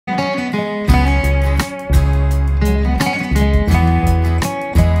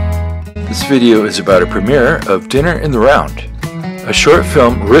video is about a premiere of Dinner in the Round, a short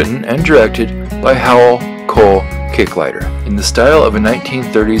film written and directed by Howell C Kickliter. In the style of a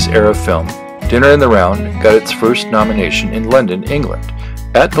 1930s era film, Dinner in the Round got its first nomination in London, England,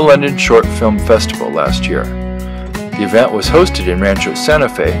 at the London Short Film Festival last year. The event was hosted in Rancho Santa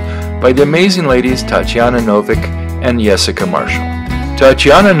Fe by the amazing ladies Tatiana Novick and Jessica Marshall.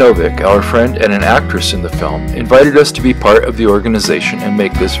 Tatiana Novick, our friend and an actress in the film, invited us to be part of the organization and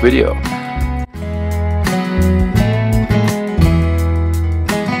make this video.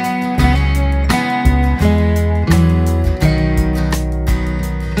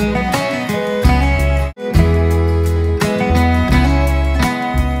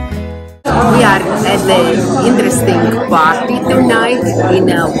 We are at the interesting party tonight in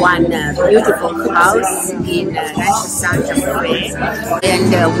one beautiful house in Rancho Santa Fe,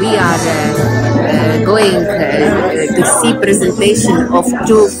 and we are going to see presentation of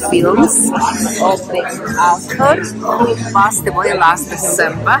two films of the author who passed away last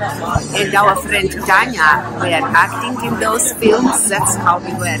December, and our friend Tanya were acting in those films. That's how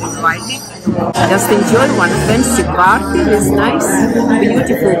we were invited. Just enjoy one fancy party with nice,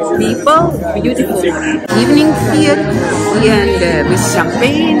 beautiful people, beautiful evening here, and with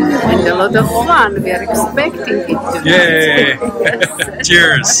champagne and a lot of fun. We are expecting it to be. Yay! Yes.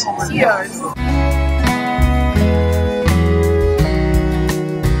 Cheers! Cheers!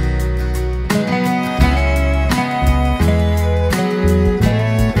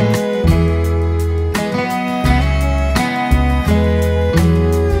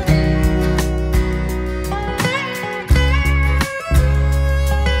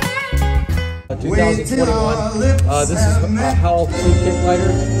 This is Howell C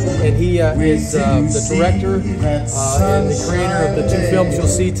Kickliter, and he is the director and the creator of the two films you'll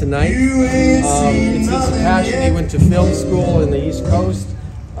see tonight. It's his passion. He went to film school in the East Coast.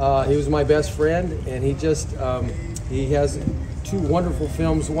 He was my best friend, and he has two wonderful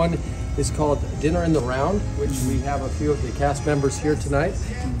films. One is called Dinner in the Round, which we have a few of the cast members here tonight,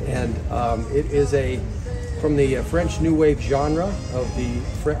 and it is from the French New Wave genre of the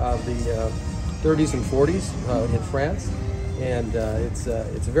 30s and 40s in France, and it's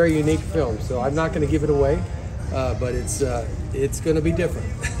a very unique film. So I'm not going to give it away, but it's going to be different.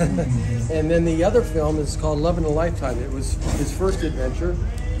 And then the other film is called Love in a Lifetime. It was his first adventure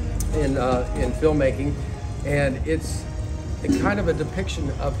in filmmaking, and it's kind of a depiction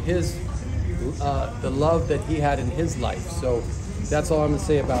of the love that he had in his life. So that's all I'm going to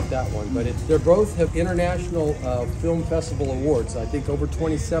say about that one. But they both have international film festival awards. I think over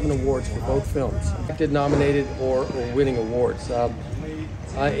 27 awards for both films. Nominated or winning awards.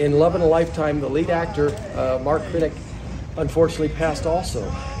 In Love in a Lifetime, the lead actor, Mark Critic, unfortunately passed also.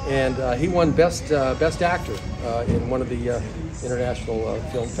 And he won Best Actor in one of the international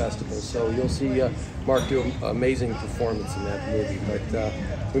film festivals. So you'll see Mark do an amazing performance in that movie. But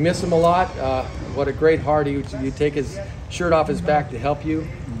we miss him a lot. What a great heart. He'd take his shirt off his back to help you.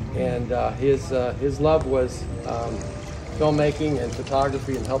 And his love was filmmaking and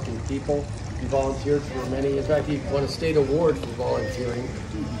photography and helping people. He volunteered for many. In fact, he won a state award for volunteering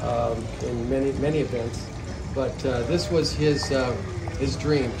in many events. But this was his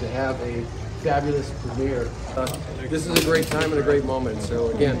dream, to have a fabulous premiere. This is a great time and a great moment. So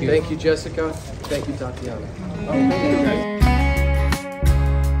again, thank you, Jessica. Thank you, Tatiana.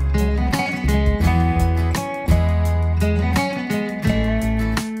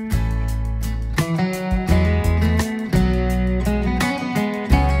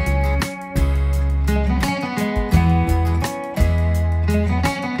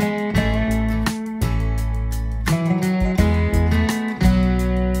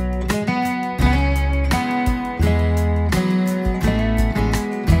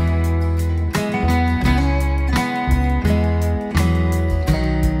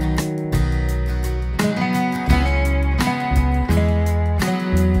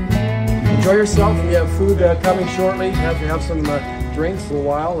 Enjoy yourself. We have food coming shortly. You have to have some drinks in a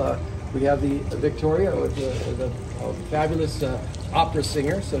while. We have the Victoria, a fabulous opera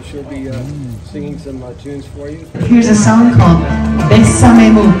singer, so she'll be singing some tunes for you. Here's a song called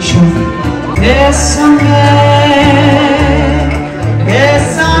Bésame Mucho. Bésame,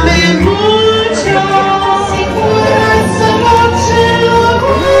 bésame mucho. Si fuera esa noche lo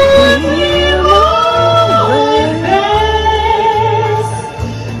último vez.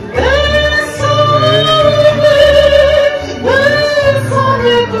 Bésame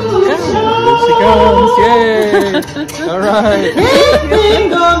mucho. She goes, yay! All right.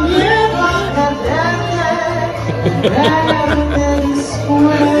 Tengo miedo a perderte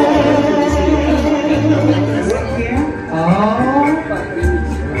después. Oh,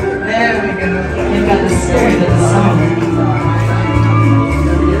 there we go.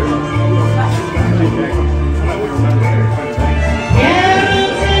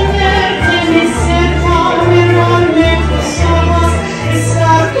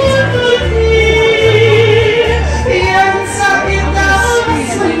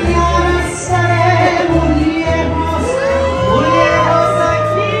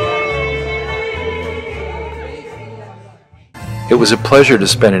 It was a pleasure to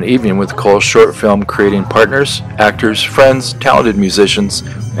spend an evening with Cole's short film creating partners, actors, friends, talented musicians,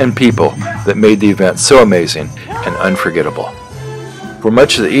 and people that made the event so amazing and unforgettable. For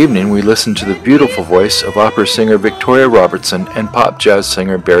much of the evening, we listened to the beautiful voice of opera singer Victoria Robertson and pop jazz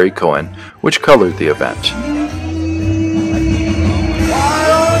singer Barry Cohen, which colored the event.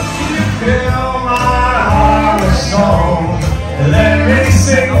 Let me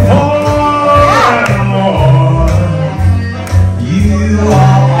sing forevermore. You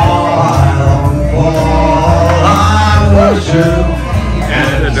are all I long for. I worship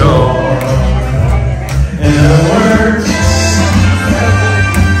and adore. In the words,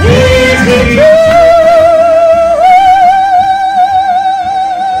 please be true.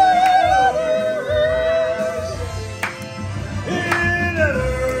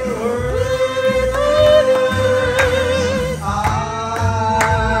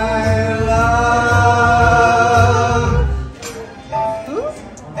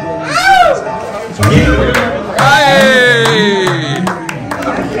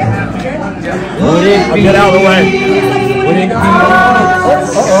 Get out of the way.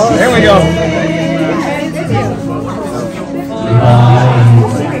 Here we go.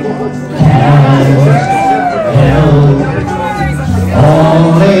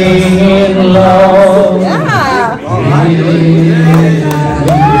 Only in love.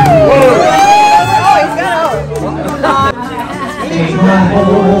 Take my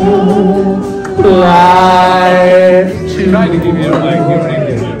whole life to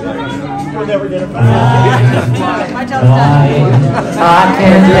never get it back. I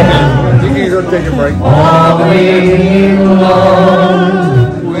can't let you can go take a break. Only in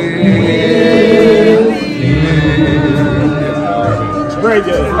love with you. Very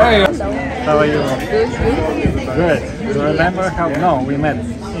good. Hey. How are you? Good. You remember how? No, we met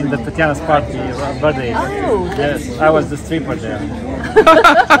in the Tatiana's party birthday. Oh, yes, I was the stripper there.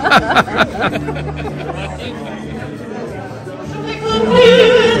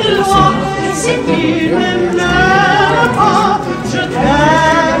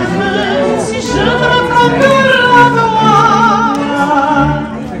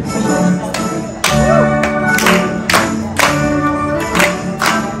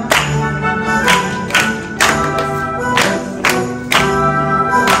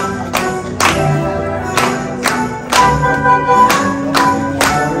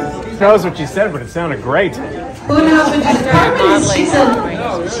 Who knows what she said, but it sounded great. Who knows what she's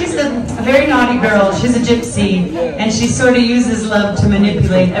she's a very naughty girl. She's a gypsy, and she sort of uses love to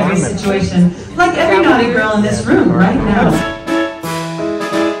manipulate every situation, like every naughty girl in this room right now.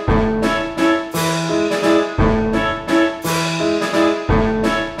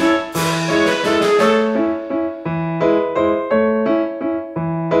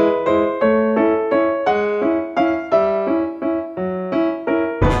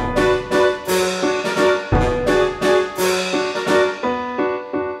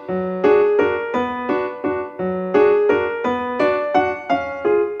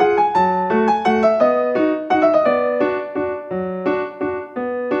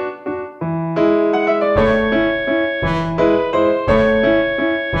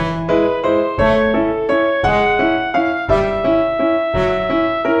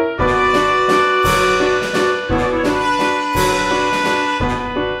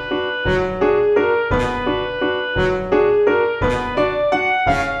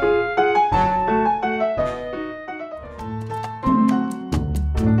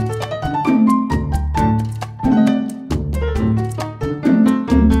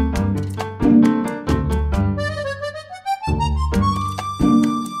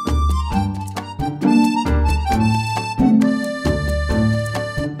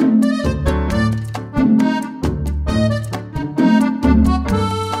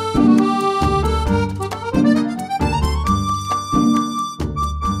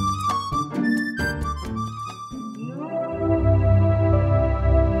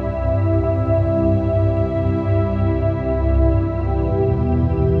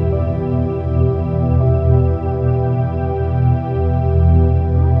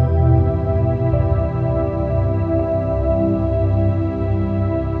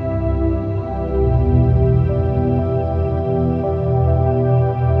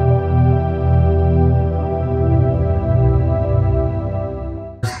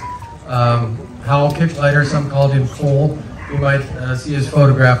 Howell Kickliter, some called him Cole. You might see his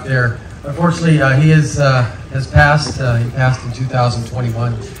photograph there. Unfortunately, he has passed. He passed in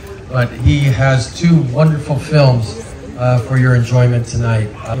 2021, but he has two wonderful films for your enjoyment tonight.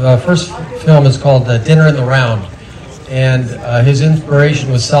 The first film is called Dinner in the Round, and his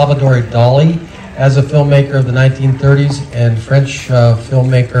inspiration was Salvador Dali, as a filmmaker of the 1930s, and French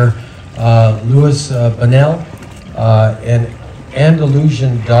filmmaker Louis Bonnel. And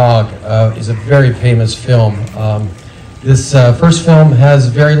Andalusian Dog is a very famous film. This first film has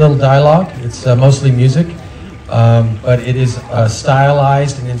very little dialogue. It's mostly music, but it is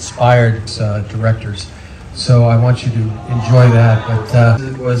stylized and inspired directors. So I want you to enjoy that. But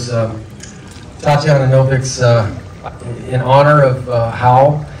it was Tatiana Novick's in honor of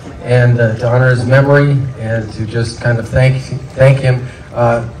Howell, and to honor his memory, and to just kind of thank him.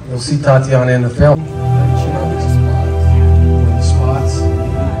 You'll see Tatiana in the film.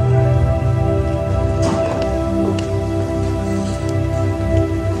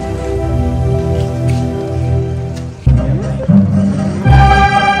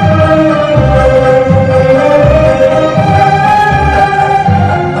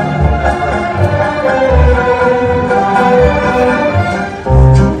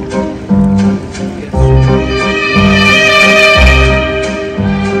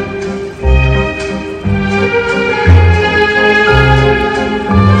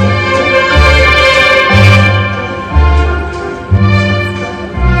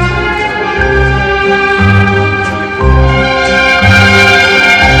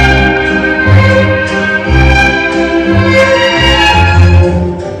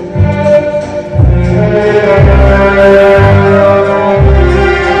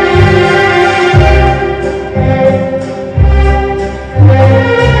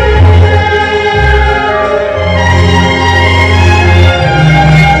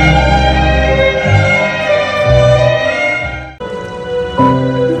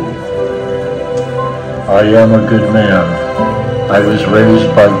 I am a good man. I was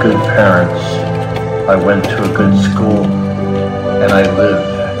raised by good parents. I went to a good school, and I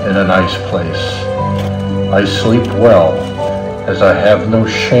live in a nice place. I sleep well, as I have no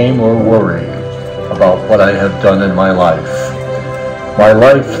shame or worry about what I have done in my life. My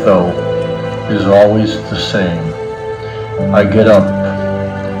life, though, is always the same. I get up,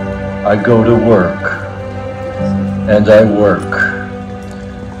 I go to work, and I work,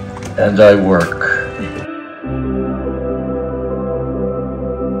 and I work.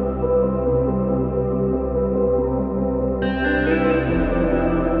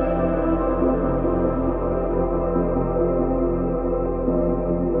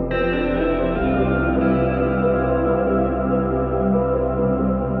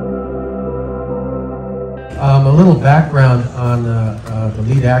 A little background on the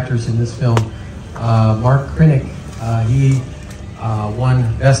lead actors in this film. Mark Krinick, he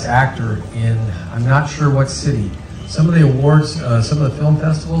won Best Actor in, I'm not sure what city. Some of the awards, some of the film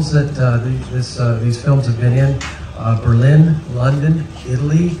festivals that these films have been in, Berlin, London,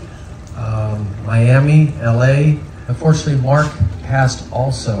 Italy, Miami, LA. Unfortunately, Mark passed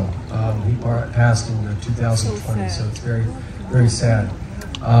also. He passed in 2020, so it's very, very sad.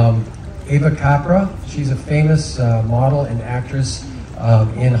 Ava Capra, she's a famous model and actress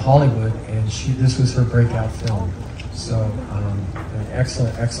in Hollywood, and this was her breakout film. So, an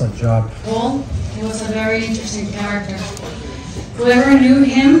excellent job. Paul, he was a very interesting character. Whoever knew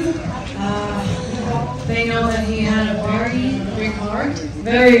him, they know that he had a very big heart.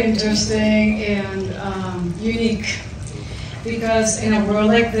 Very interesting and unique. Because in a world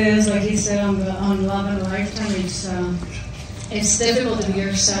like this, like he said on Love and Lifetime, it's difficult to be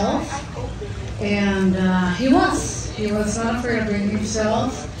yourself, and he was not afraid of being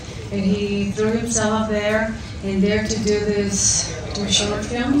himself, and he threw himself up there and dared to do these 2 short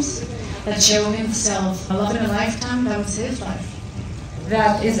films that show himself. Love in a Lifetime, that was his life.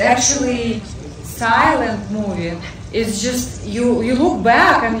 That is actually silent movie. It's just you look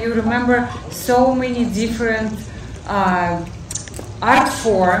back and you remember so many different art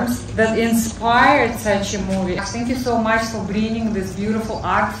forms that inspired such a movie. Thank you so much for bringing this beautiful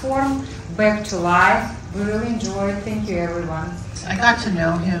art form back to life. We really enjoyed it. Thank you, everyone. I got to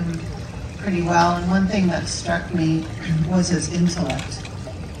know him pretty well, and one thing that struck me was his intellect.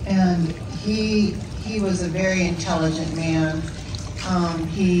 And he was a very intelligent man.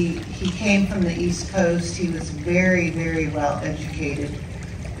 He came from the East Coast. He was very, very well educated.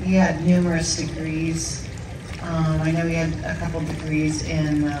 He had numerous degrees. I know he had a couple degrees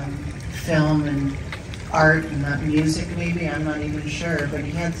in film and art and music, maybe, I'm not even sure, but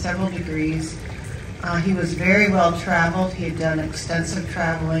he had several degrees. He was very well traveled. He had done extensive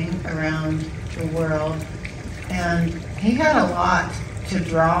traveling around the world, and he had a lot to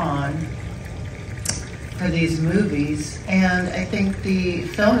draw on for these movies. And I think the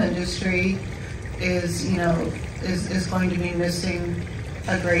film industry is going to be missing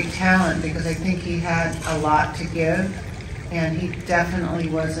a great talent, because I think he had a lot to give, and he definitely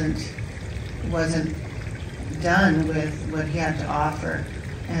wasn't wasn't done with what he had to offer.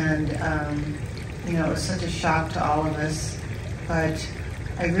 And, you know, it was such a shock to all of us. But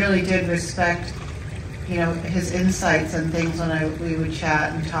I really did respect, you know, his insights and things when we would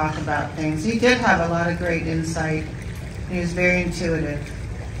chat and talk about things. He did have a lot of great insight. He was very intuitive.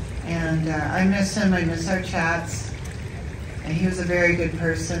 And I miss him. I miss our chats. And he was a very good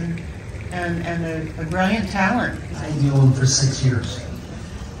person and a brilliant talent. I knew him for 6 years.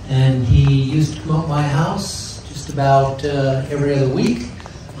 And he used to come up my house just about every other week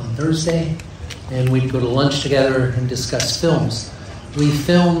on Thursday. And we'd go to lunch together and discuss films. We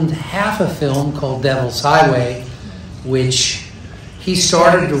filmed half a film called Devil's Highway, which he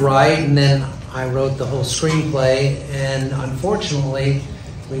started to write, and then I wrote the whole screenplay. And unfortunately,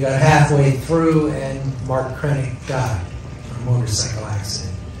 we got halfway through and Mark Krennic died in a motorcycle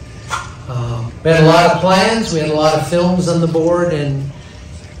accident. We had a lot of plans, we had a lot of films on the board, and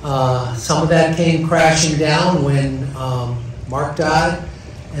some of that came crashing down when Mark died,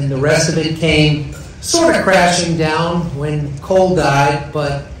 and the rest of it came sort of crashing down when Cole died,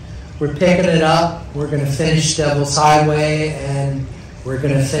 but we're picking it up. We're going to finish Devil's Highway, and we're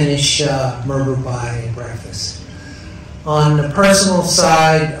going to finish Murder by Breakfast. On the personal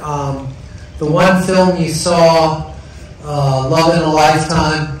side, the one film you saw, Love in a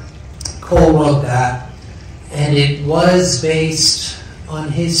Lifetime, Cole wrote that, and it was based on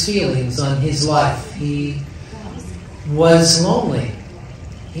his feelings, on his life. He was lonely.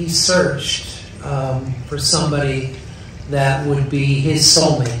 He searched for somebody that would be his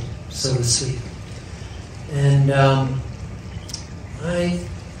soulmate, so to speak. And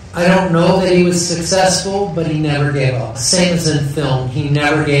I don't know that he was successful, but he never gave up. Same as in film, he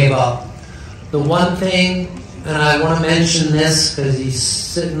never gave up. The one thing, and I want to mention this because he's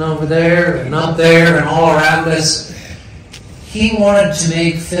sitting over there and up there and all around us, he wanted to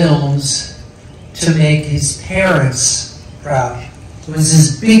make films to make his parents proud. It was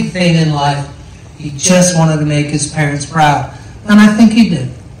his big thing in life. He just wanted to make his parents proud. And I think he did.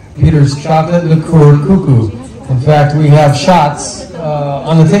 Peter's chocolate liqueur cuckoo. In fact, we have shots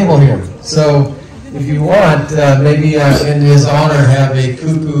on the table here. So if you want, maybe in his honor, have a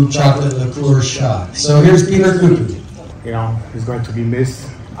cuckoo chocolate liqueur shot. So here's Peter Cuckoo. You know, he's going to be missed.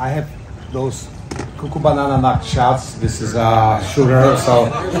 I have those cuckoo banana nut shots. This is sugar,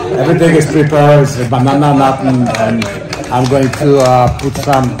 so everything is prepared. It's a banana nut, and I'm going to put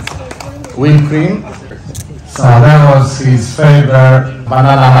some whipped cream. So that was his favorite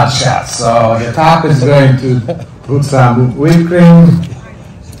banana nut shot. So the top is going to Put some whipped cream,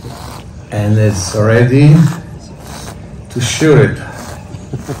 and it's ready to shoot it.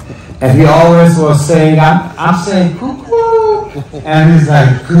 And he always was saying, I'm saying cuckoo, and he's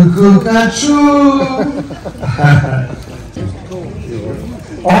like, cuckoo cachoo.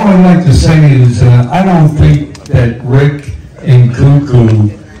 All I'd like to say is I don't think that Rick and Cuckoo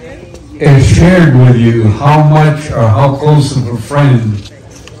has shared with you how much or how close of a friend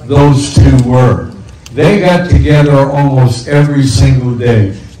those two were. They got together almost every single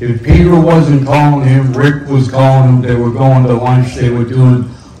day. If Peter wasn't calling him, Rick was calling him. They were going to lunch. They were doing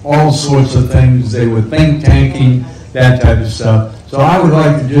all sorts of things. They were think tanking, that type of stuff. So I would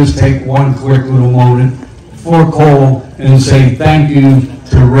like to just take one quick little moment for Cole and say thank you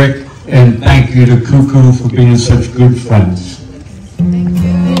to Rick and thank you to Cuckoo for being such good friends. Thank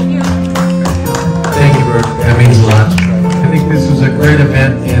you, Rick. That means a lot. I think this was a great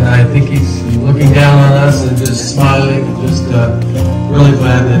event, and I think he's looking down on us and just smiling and just really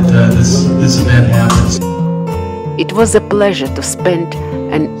glad that this event happens. It was a pleasure to spend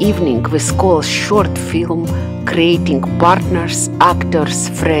an evening with Cole's short film, creating partners, actors,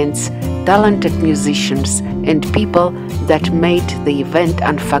 friends, talented musicians, and people that made the event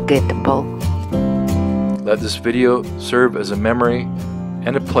unforgettable. Let this video serve as a memory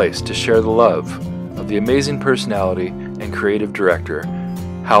and a place to share the love of the amazing personality and creative director,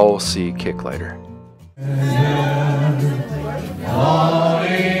 Howell C Kickliter.